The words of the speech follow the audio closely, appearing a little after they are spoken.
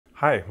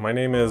Hi, my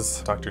name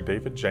is Dr.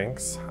 David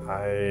Jenks.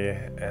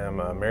 I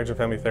am a marriage and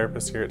family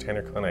therapist here at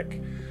Tanner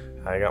Clinic.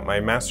 I got my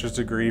master's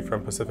degree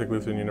from Pacific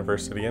Lutheran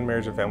University in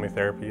marriage and family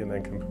therapy and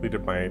then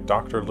completed my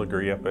doctoral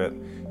degree up at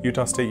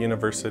Utah State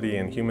University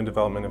in human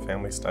development and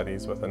family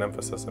studies with an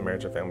emphasis in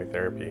marriage and family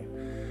therapy.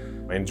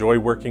 I enjoy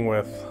working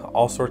with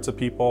all sorts of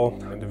people,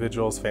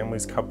 individuals,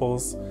 families,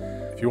 couples.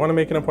 If you want to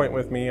make an appointment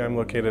with me, I'm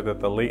located at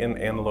the Layton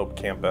Antelope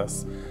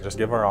campus. Just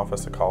give our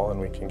office a call and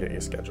we can get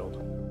you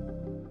scheduled.